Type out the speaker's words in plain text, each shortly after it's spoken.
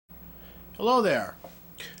Hello there.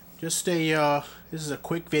 Just this is a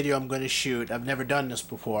quick video I'm going to shoot. I've never done this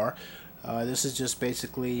before. This is just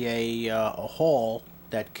basically a haul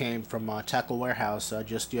that came from Tackle Warehouse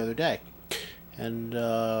just the other day. And,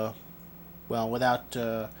 well, without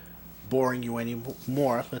boring you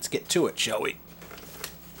anymore, let's get to it, shall we?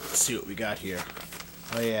 Let's see what we got here.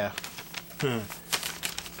 Oh, yeah.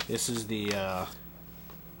 This is this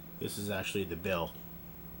is actually the bill.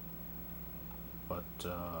 But,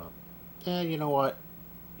 yeah, you know what?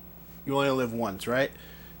 You only live once, right?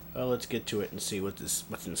 Let's get to it and see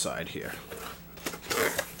what's inside here.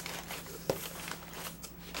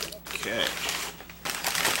 Okay.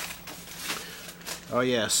 Oh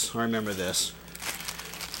yes, I remember this.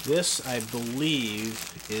 This, I believe,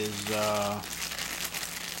 is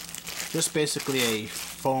just basically a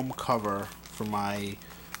foam cover for my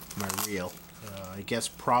reel. I guess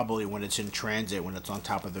probably when it's in transit, when it's on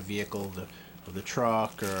top of the vehicle, of the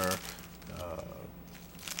truck, or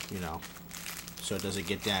you know, so it doesn't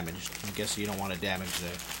get damaged. I guess you don't want to damage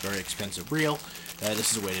a very expensive reel.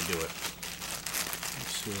 This is a way to do it.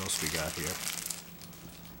 Let's see what else we got here.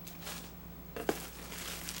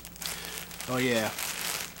 Oh yeah,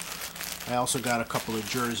 I also got a couple of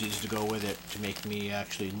jerseys to go with it to make me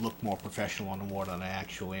actually look more professional on the water than I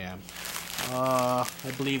actually am. I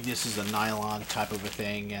believe this is a nylon type of a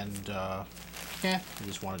thing, and yeah, I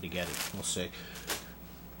just wanted to get it. We'll see.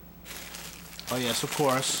 Oh yes, of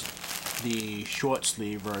course, the short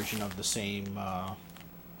sleeve version of the same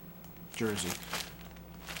jersey.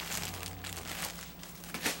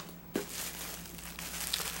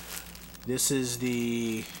 This is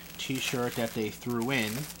the t-shirt that they threw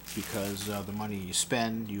in because the money you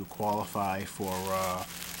spend, you qualify for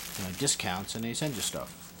discounts, and they send you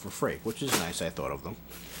stuff for free, which is nice. I thought of them.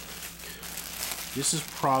 This is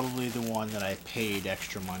probably the one that I paid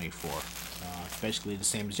extra money for. It's basically the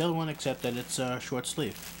same as the other one, except that it's short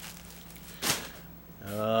sleeve.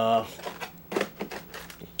 What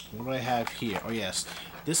do I have here? Oh yes,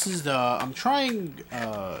 this is the. I'm trying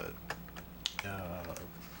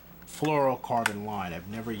fluorocarbon line. I've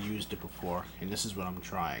never used it before, and this is what I'm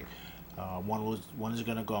trying. One is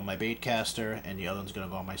gonna go on my bait caster, and the other one's gonna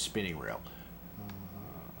go on my spinning reel.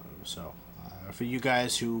 For you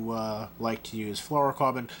guys who like to use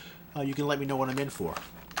fluorocarbon, you can let me know what I'm in for.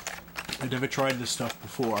 I've never tried this stuff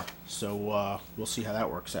before, so we'll see how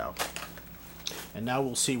that works out. And now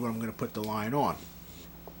we'll see what I'm going to put the line on.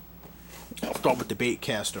 I'll start with the bait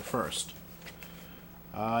caster first.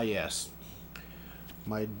 Yes.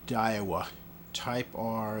 My Daiwa Type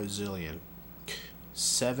R Zillion.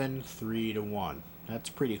 7-3-1. That's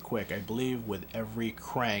pretty quick. I believe with every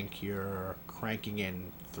crank, you're cranking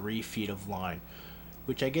in 3 feet of line.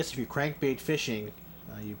 Which I guess if you're crankbait fishing,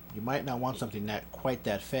 you might not want something quite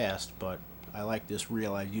that fast, but I like this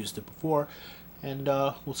reel. I've used it before, and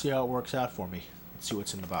we'll see how it works out for me. Let's see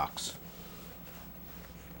what's in the box.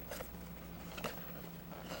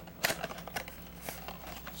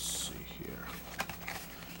 Let's see here.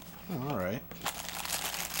 Oh, alright.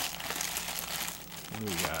 What do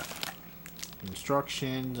we got?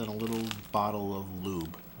 Instructions and a little bottle of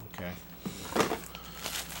lube. Okay.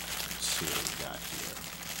 Let's see what we got here.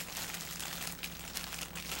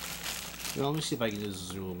 Well, let me see if I can just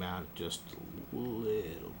zoom out just a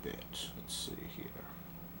little bit. Let's see here.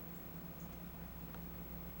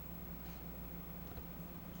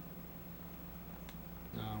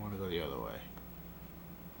 No, I want to go the other way.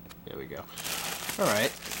 There we go.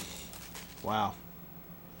 Alright. Wow.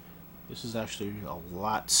 This is actually a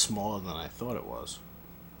lot smaller than I thought it was.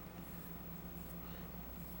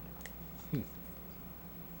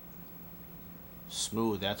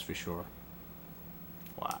 Smooth, that's for sure.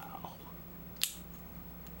 Wow.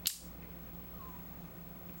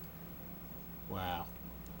 Wow.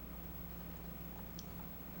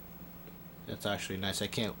 That's actually nice. I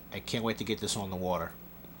can't wait to get this on the water.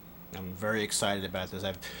 I'm very excited about this.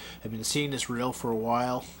 I've been seeing this reel for a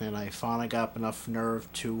while, and I finally got enough nerve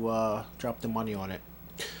to drop the money on it.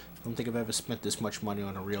 I don't think I've ever spent this much money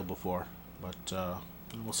on a reel before, but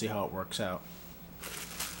we'll see how it works out.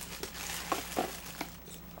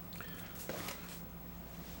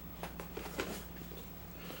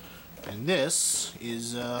 And this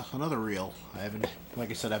is another reel. Like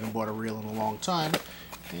I said, I haven't bought a reel in a long time,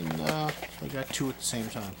 and I got two at the same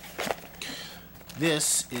time.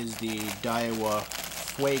 This is the Daiwa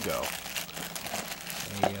Fuego,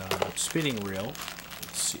 a spinning reel.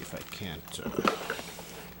 Let's see if I can't.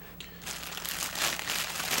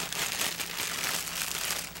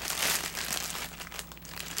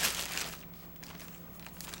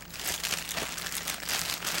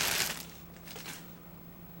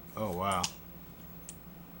 Oh wow.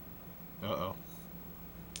 Uh-oh.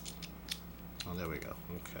 Oh, there we go.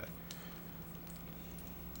 Okay.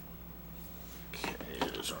 Okay,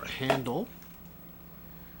 there's our handle.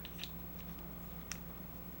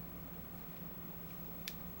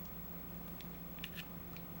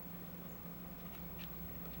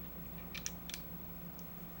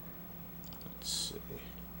 Let's see.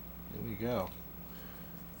 There we go.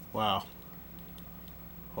 Wow.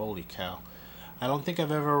 Holy cow. I don't think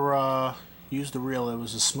I've ever used a reel that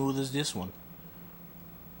was as smooth as this one.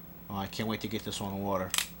 Oh, I can't wait to get this on the water.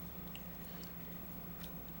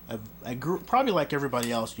 I grew, probably like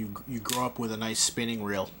everybody else, you grow up with a nice spinning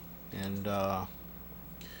reel, and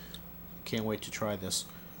can't wait to try this.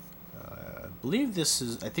 I believe this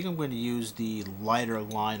is, I think I'm going to use the lighter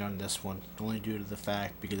line on this one, only due to the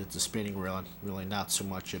fact because it's a spinning reel and really not so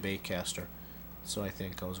much a bait caster. So I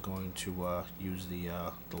think I was going to use the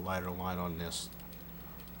lighter line on this.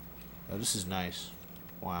 This is nice.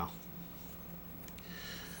 Wow.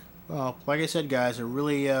 Well, like I said, guys, I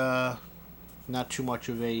really not too much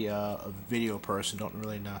of a video person. Don't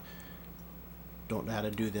know how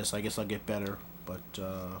to do this. I guess I'll get better, but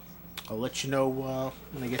I'll let you know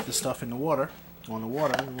when I get this stuff in the water, and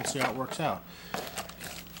we'll see how it works out.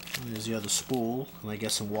 And there's the other spool, and I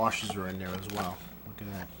guess some washers are in there as well. Look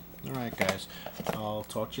at that. All right, guys. I'll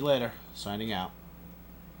talk to you later. Signing out.